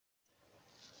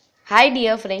Hi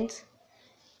dear friends,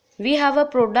 we have a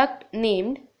product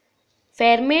named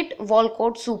Fairmate Wall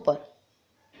Coat Super.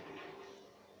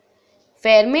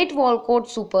 Fairmate Wall Coat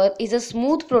Super is a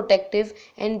smooth, protective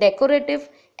and decorative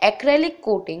acrylic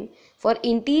coating for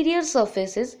interior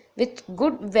surfaces with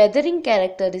good weathering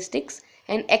characteristics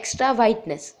and extra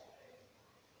whiteness.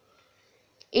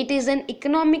 It is an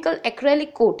economical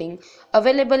acrylic coating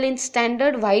available in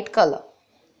standard white color.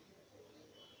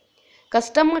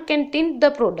 Customer can tint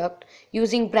the product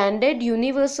using branded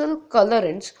universal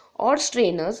colorants or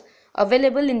strainers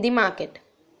available in the market.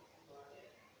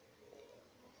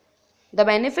 The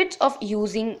benefits of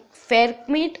using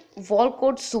Fairmate Wall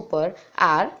Coat Super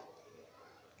are: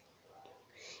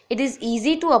 it is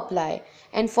easy to apply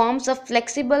and forms a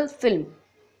flexible film.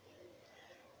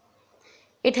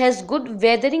 It has good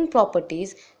weathering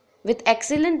properties with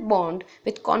excellent bond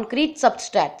with concrete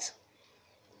substrates.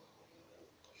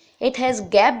 It has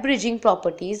gap bridging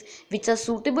properties which are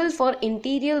suitable for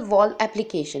interior wall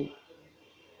application.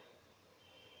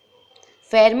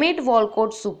 Fairmate Wall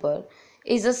Coat Super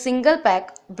is a single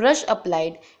pack, brush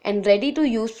applied and ready to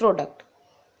use product.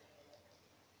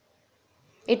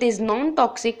 It is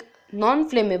non-toxic,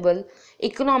 non-flammable,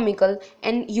 economical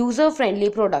and user-friendly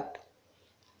product.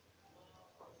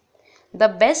 The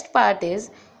best part is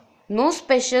no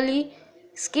specially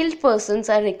skilled persons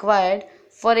are required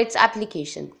for its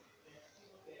application.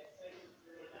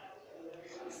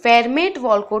 Fairmate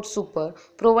Wall Coat Super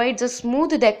provides a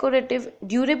smooth, decorative,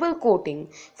 durable coating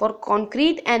for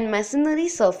concrete and masonry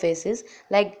surfaces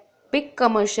like big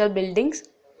commercial buildings,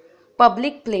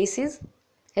 public places,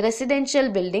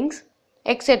 residential buildings,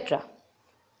 etc.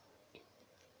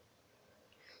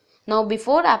 Now,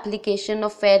 before application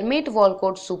of Fairmate Wall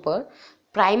Coat Super,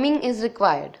 priming is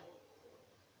required.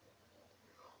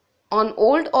 On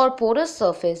old or porous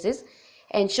surfaces,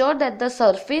 ensure that the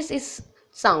surface is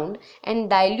sound and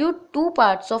dilute 2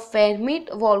 parts of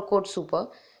Fairmate Wall Coat Super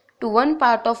to 1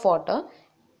 part of water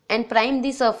and prime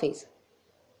the surface.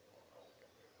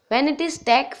 When it is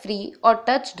tack free or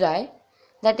touch dry,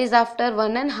 that is after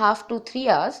 1.5 to 3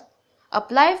 hours,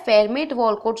 apply Fairmate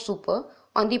Wall Coat Super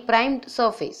on the primed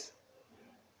surface.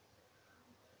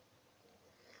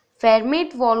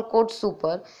 Fairmate Wall Coat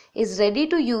Super is ready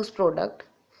to use product,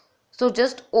 so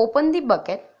just open the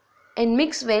bucket and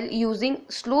mix well using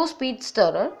slow speed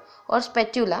stirrer or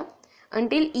spatula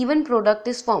until even product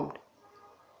is formed.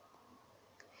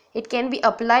 It can be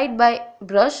applied by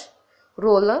brush,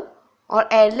 roller or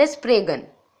airless spray gun.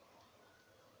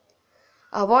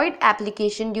 Avoid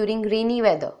application during rainy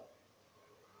weather.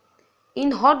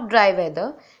 In hot dry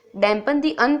weather, dampen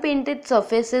the unpainted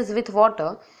surfaces with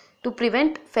water to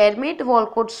prevent Fairmate Wall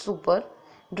Coat Super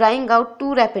drying out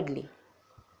too rapidly.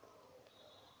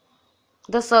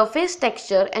 The surface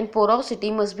texture and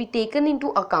porosity must be taken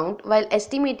into account while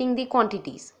estimating the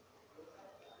quantities.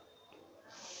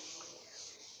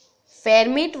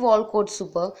 Fairmate Wall Coat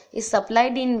Super is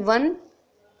supplied in 1,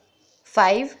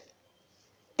 5,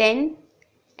 10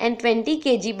 and 20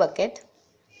 kg bucket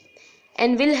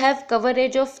and will have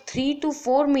coverage of 3 to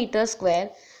 4 meter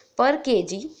square per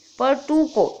kg per 2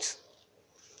 coats.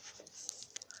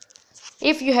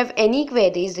 If you have any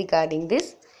queries regarding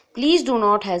this, please do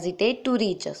not hesitate to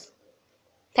reach us.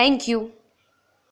 Thank you.